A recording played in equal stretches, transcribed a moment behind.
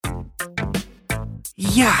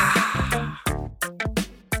Yeah.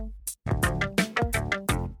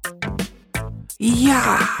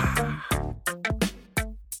 Yeah.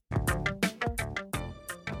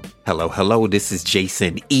 Hello. This is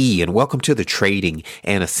Jason E., and welcome to the Trading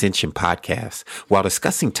and Ascension podcast. While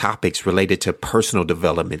discussing topics related to personal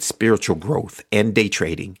development, spiritual growth, and day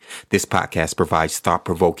trading, this podcast provides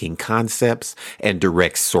thought-provoking concepts and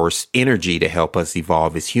direct source energy to help us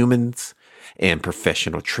evolve as humans and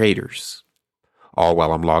professional traders, all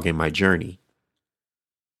while I'm logging my journey.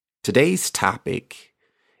 Today's topic,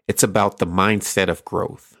 it's about the mindset of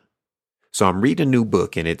growth. So I'm reading a new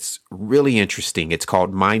book and it's really interesting. It's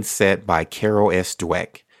called Mindset by Carol S.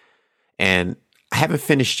 Dweck. And I haven't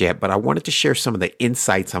finished yet, but I wanted to share some of the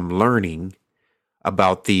insights I'm learning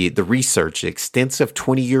about the research, extensive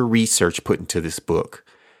 20-year research put into this book,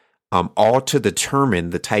 all to determine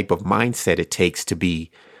the type of mindset it takes to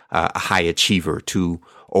be a high achiever, to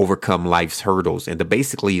overcome life's hurdles, and to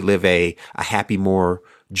basically live a happy, more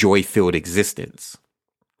joy-filled existence.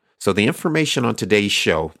 So the information on today's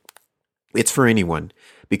show, it's for anyone,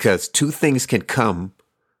 because two things can come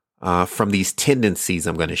from these tendencies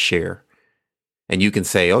I'm going to share. And you can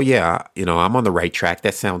say, oh, yeah, I'm on the right track.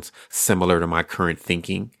 That sounds similar to my current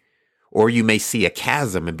thinking. Or you may see a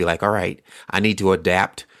chasm and be like, all right, I need to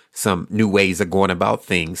adapt some new ways of going about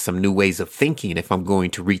things, some new ways of thinking if I'm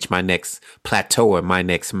going to reach my next plateau or my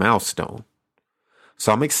next milestone.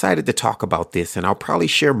 So I'm excited to talk about this, and I'll probably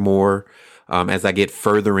share more as I get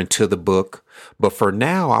further into the book. But for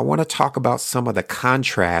now, I want to talk about some of the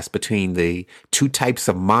contrast between the two types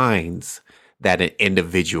of minds that an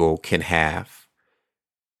individual can have.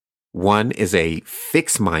 One is a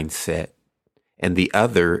fixed mindset, and the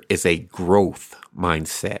other is a growth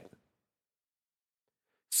mindset.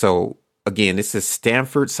 So again, this is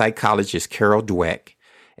Stanford psychologist Carol Dweck,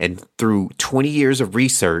 and through 20 years of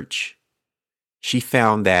research, she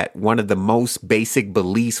found that one of the most basic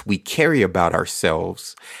beliefs we carry about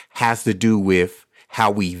ourselves has to do with how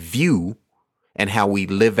we view and how we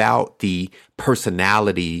live out the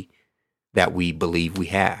personality that we believe we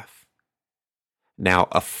have. Now,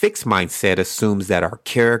 a fixed mindset assumes that our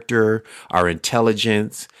character, our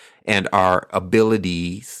intelligence, and our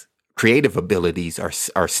abilities, creative abilities,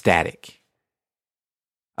 are static.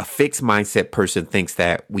 A fixed mindset person thinks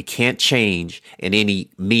that we can't change in any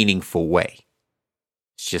meaningful way.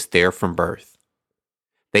 It's just there from birth.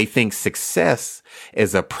 They think success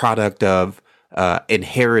is a product of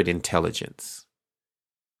inherent intelligence.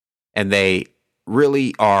 And they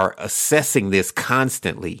really are assessing this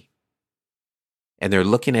constantly. And they're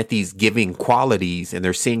looking at these giving qualities and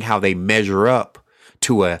they're seeing how they measure up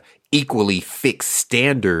to a equally fixed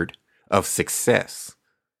standard of success.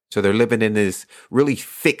 So they're living in this really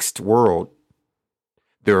fixed world.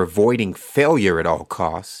 They're avoiding failure at all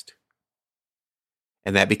costs.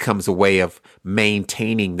 And that becomes a way of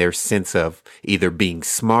maintaining their sense of either being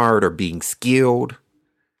smart or being skilled,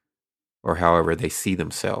 or however they see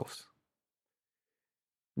themselves.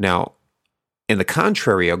 Now, in the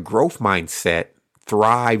contrary, a growth mindset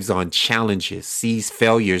thrives on challenges, sees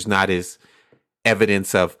failures not as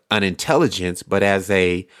evidence of unintelligence, but as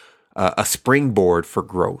a springboard for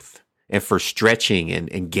growth and for stretching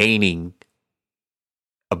and gaining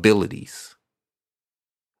abilities.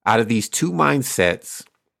 Out of these two mindsets,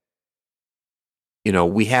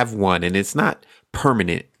 we have one, and it's not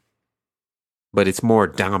permanent, but it's more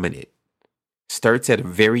dominant. Starts at a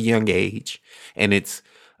very young age, and it's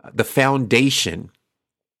the foundation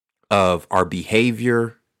of our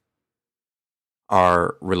behavior,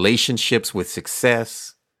 our relationships with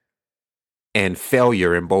success and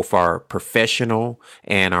failure in both our professional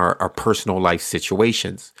and our personal life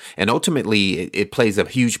situations. And ultimately, it plays a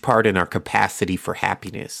huge part in our capacity for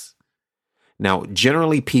happiness. Now,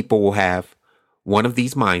 generally, people will have one of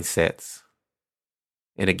these mindsets.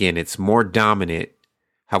 And again, it's more dominant.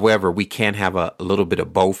 However, we can have a little bit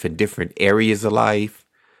of both in different areas of life.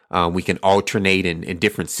 We can alternate in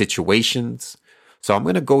different situations. So I'm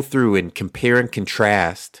going to go through and compare and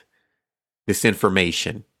contrast this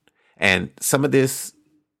information. And some of this,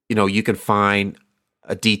 you can find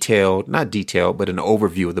not detailed, but an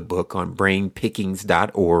overview of the book on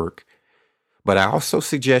brainpickings.org. But I also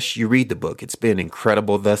suggest you read the book. It's been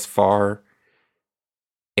incredible thus far.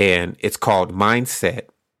 And it's called Mindset,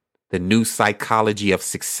 The New Psychology of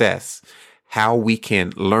Success, How We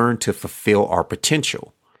Can Learn to Fulfill Our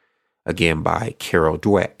Potential. Again, by Carol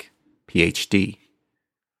Dweck, PhD.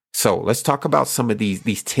 So let's talk about some of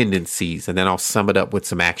these tendencies, and then I'll sum it up with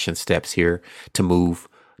some action steps here to move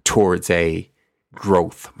towards a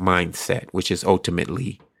growth mindset, which is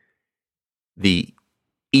ultimately the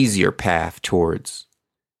easier path towards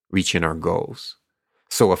reaching our goals.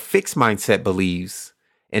 So a fixed mindset believes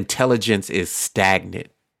intelligence is stagnant.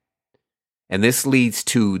 And this leads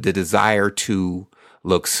to the desire to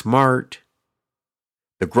look smart.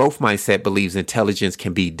 The growth mindset believes intelligence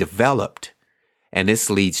can be developed. And this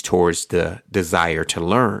leads towards the desire to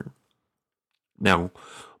learn. Now,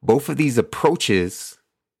 both of these approaches,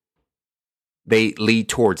 they lead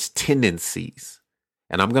towards tendencies.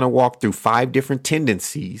 And I'm going to walk through 5 different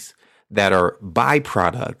tendencies that are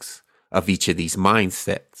byproducts of each of these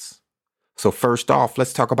mindsets. So first off,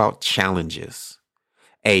 let's talk about challenges.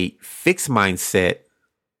 A fixed mindset,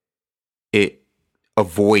 it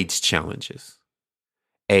avoids challenges.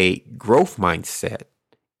 A growth mindset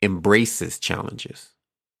embraces challenges.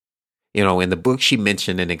 In the book, she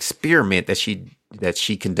mentioned an experiment that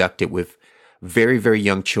she conducted with very, very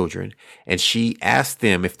young children. And she asked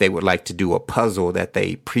them if they would like to do a puzzle that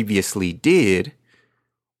they previously did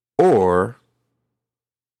or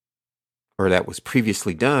that was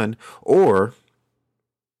previously done, or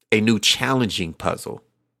a new challenging puzzle.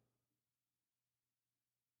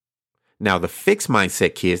 Now, the fixed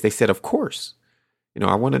mindset kids, they said, of course,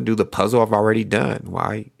 I want to do the puzzle I've already done.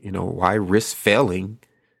 Why risk failing?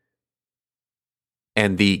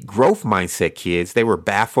 And the growth mindset kids, they were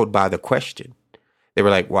baffled by the question. They were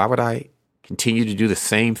like, why would I continue to do the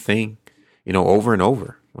same thing, over and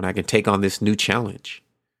over when I can take on this new challenge?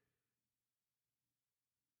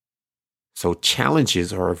 So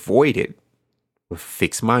challenges are avoided with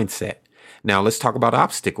fixed mindset. Now let's talk about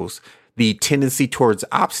obstacles. The tendency towards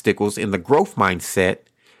obstacles in the growth mindset,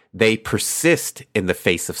 they persist in the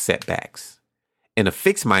face of setbacks. In a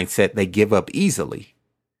fixed mindset, they give up easily.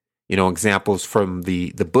 Examples from the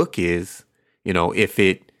book is, if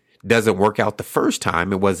it doesn't work out the first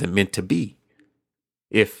time, it wasn't meant to be.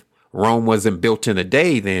 If Rome wasn't built in a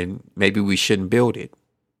day, then maybe we shouldn't build it.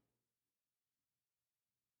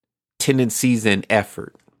 Tendencies and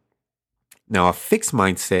effort. Now, a fixed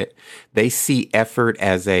mindset, they see effort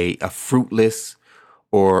as a fruitless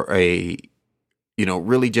or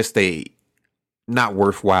really just a not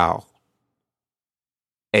worthwhile.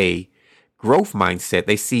 A growth mindset,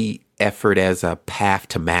 they see effort as a path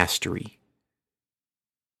to mastery.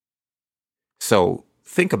 So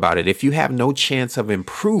think about it. If you have no chance of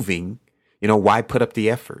improving, why put up the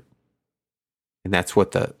effort? And that's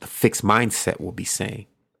what the fixed mindset will be saying.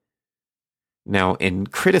 Now, in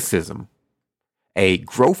criticism, a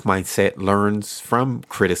growth mindset learns from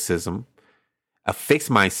criticism. A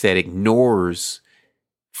fixed mindset ignores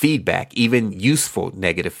feedback, even useful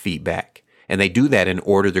negative feedback. And they do that in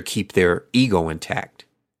order to keep their ego intact.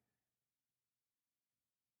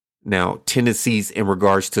 Now, tendencies in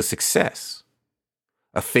regards to success.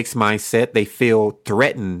 A fixed mindset, they feel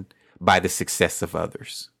threatened by the success of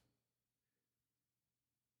others.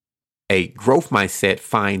 A growth mindset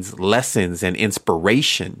finds lessons and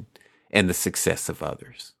inspiration in the success of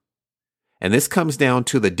others. And this comes down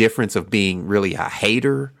to the difference of being really a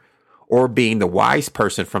hater or being the wise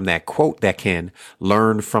person from that quote that can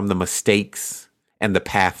learn from the mistakes and the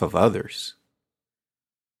path of others.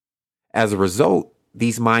 As a result,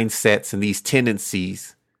 these mindsets and these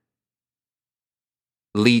tendencies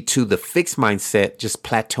lead to the fixed mindset just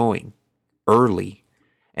plateauing early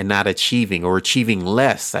and not achieving, or achieving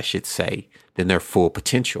less, I should say, than their full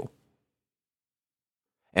potential.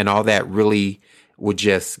 And all that really would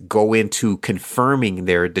just go into confirming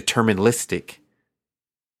their deterministic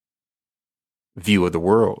view of the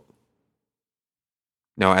world.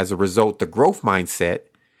 Now, as a result, the growth mindset,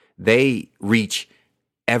 they reach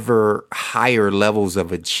ever higher levels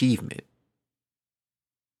of achievement.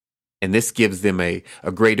 And this gives them a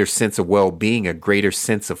greater sense of well-being, a greater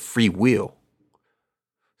sense of free will.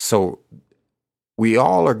 So we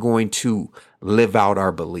all are going to live out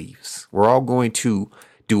our beliefs. We're all going to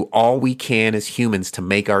do all we can as humans to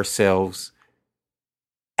make ourselves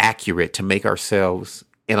accurate, to make ourselves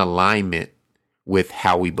in alignment with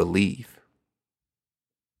how we believe.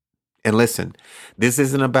 And listen, this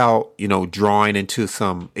isn't about, drawing into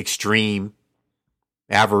some extreme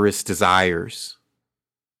avarice desires,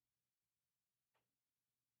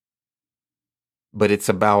 but it's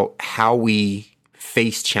about how we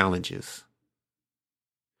face challenges.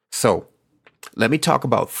 So let me talk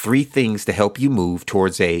about 3 things to help you move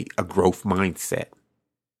towards a growth mindset.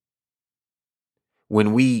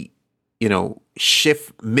 When we,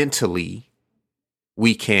 shift mentally,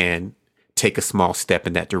 we can take a small step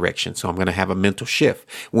in that direction. So I'm going to have a mental shift.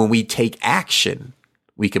 When we take action,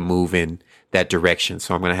 we can move in that direction.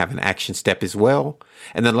 So I'm going to have an action step as well.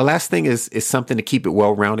 And then the last thing is something to keep it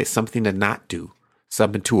well-rounded, something to not do,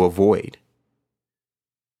 something to avoid.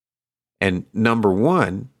 And number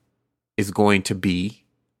 1 is going to be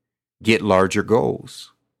get larger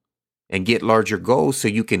goals. And get larger goals so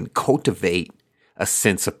you can cultivate a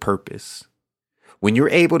sense of purpose. When you're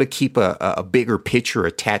able to keep a bigger picture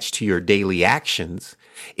attached to your daily actions,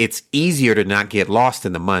 it's easier to not get lost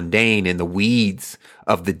in the mundane and the weeds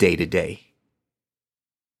of the day-to-day.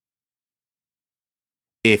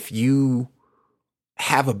 If you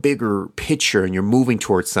have a bigger picture and you're moving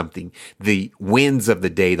towards something, the wins of the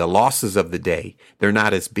day, the losses of the day, they're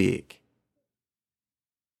not as big.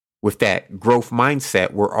 With that growth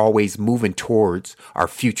mindset, we're always moving towards our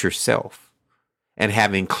future self, and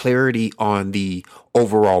having clarity on the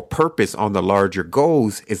overall purpose, on the larger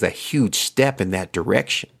goals, is a huge step in that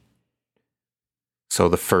direction. So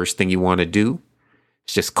the first thing you want to do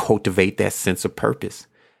is just cultivate that sense of purpose.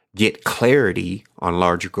 Get clarity on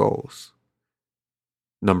larger goals.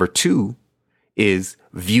 Number 2 is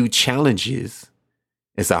view challenges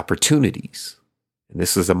as opportunities. And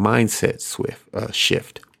this is a mindset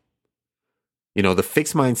shift. You know, the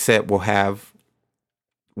fixed mindset will have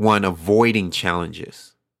one avoiding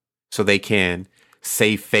challenges so they can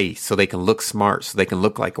save face, so they can look smart, so they can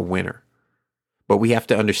look like a winner. But we have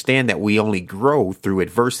to understand that we only grow through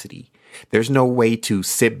adversity. There's no way to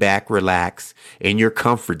sit back, relax in your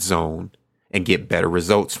comfort zone and get better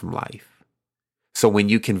results from life. So when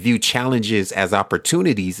you can view challenges as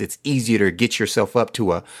opportunities, it's easier to get yourself up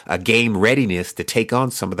to a game readiness to take on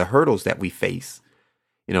some of the hurdles that we face.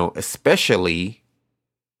 You know, especially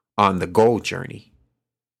on the goal journey.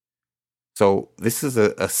 So this is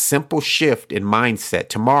a simple shift in mindset.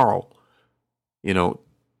 Tomorrow, you know,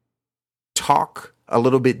 talk a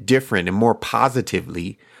little bit different and more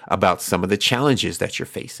positively about some of the challenges that you're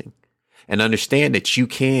facing. And understand that you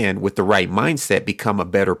can, with the right mindset, become a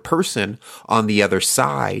better person on the other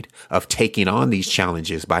side of taking on these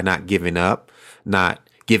challenges by not giving up, not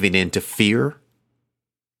giving in to fear.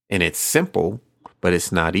 And it's simple, but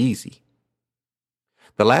it's not easy.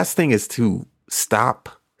 The last thing is to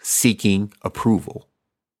stop seeking approval.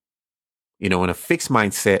 You know, in a fixed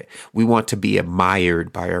mindset, we want to be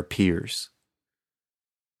admired by our peers.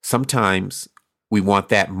 Sometimes we want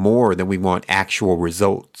that more than we want actual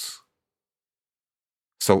results.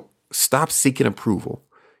 So stop seeking approval.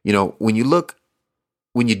 You know, when you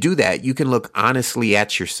do that, you can look honestly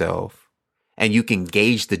at yourself. And you can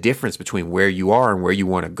gauge the difference between where you are and where you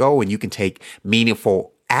want to go. And you can take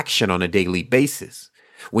meaningful action on a daily basis.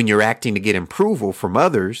 When you're acting to get approval from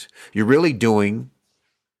others, you're living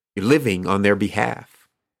on their behalf.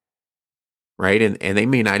 Right? And they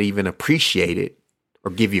may not even appreciate it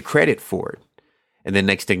or give you credit for it. And then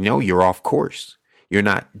next thing you know, you're off course. You're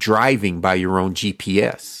not driving by your own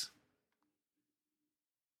GPS.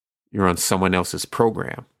 You're on someone else's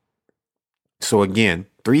program. So again,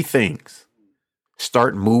 3 things.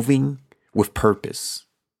 Start moving with purpose.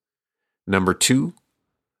 Number 2,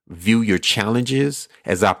 view your challenges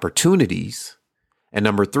as opportunities. And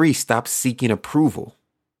number 3, stop seeking approval.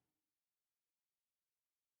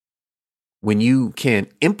 When you can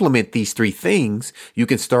implement these 3 things, you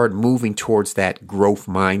can start moving towards that growth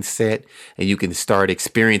mindset, and you can start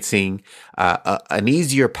experiencing an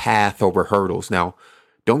easier path over hurdles. Now,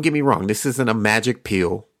 don't get me wrong. This isn't a magic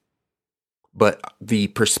pill. But the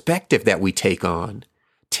perspective that we take on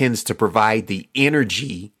tends to provide the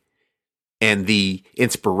energy and the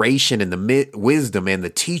inspiration and the wisdom and the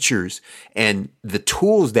teachers and the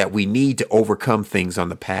tools that we need to overcome things on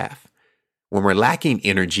the path. When we're lacking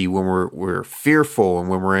energy, when we're fearful, and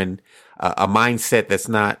when we're in a mindset that's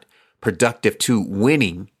not productive to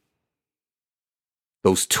winning,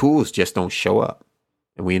 those tools just don't show up.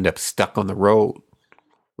 And we end up stuck on the road.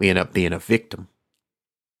 We end up being a victim.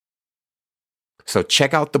 So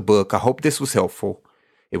check out the book. I hope this was helpful.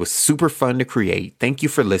 It was super fun to create. Thank you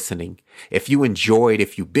for listening. If you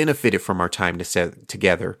benefited from our time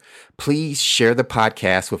together, please share the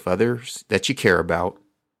podcast with others that you care about,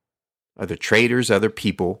 other traders, other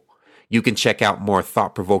people. You can check out more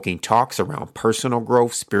thought-provoking talks around personal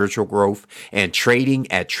growth, spiritual growth, and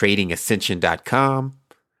trading at tradingascension.com.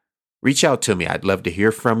 Reach out to me. I'd love to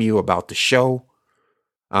hear from you about the show.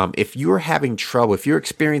 If you're having trouble, if you're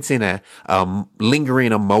experiencing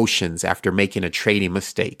lingering emotions after making a trading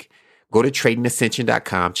mistake, go to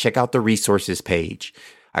tradingascension.com, check out the resources page.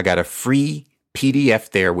 I got a free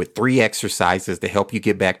PDF there with 3 exercises to help you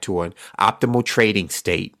get back to an optimal trading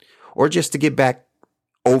state, or just to get back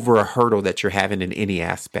over a hurdle that you're having in any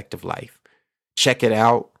aspect of life. Check it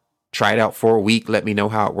out. Try it out for a week. Let me know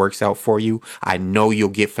how it works out for you. I know you'll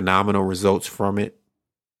get phenomenal results from it.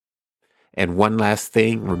 And one last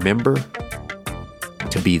thing, remember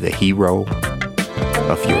to be the hero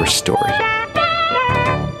of your story.